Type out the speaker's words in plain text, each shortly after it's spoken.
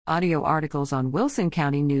Audio articles on Wilson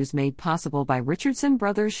County News made possible by Richardson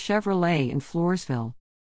Brothers Chevrolet in Floresville.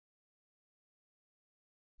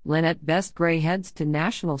 Lynette Best Gray heads to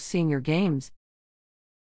National Senior Games.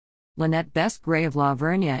 Lynette Best Gray of La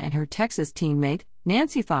Vernia and her Texas teammate,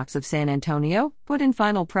 Nancy Fox of San Antonio, put in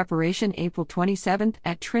final preparation April 27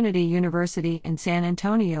 at Trinity University in San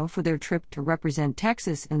Antonio for their trip to represent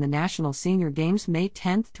Texas in the National Senior Games May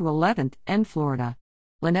 10 to 11 in Florida.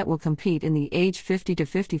 Lynette will compete in the age 50 to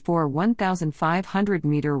 54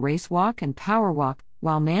 1,500-meter race walk and power walk,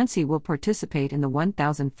 while Nancy will participate in the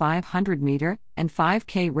 1,500-meter and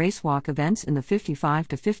 5K race walk events in the 55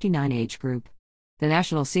 to 59 age group. The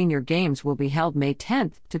National Senior Games will be held May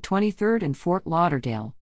 10 to 23 in Fort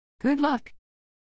Lauderdale. Good luck!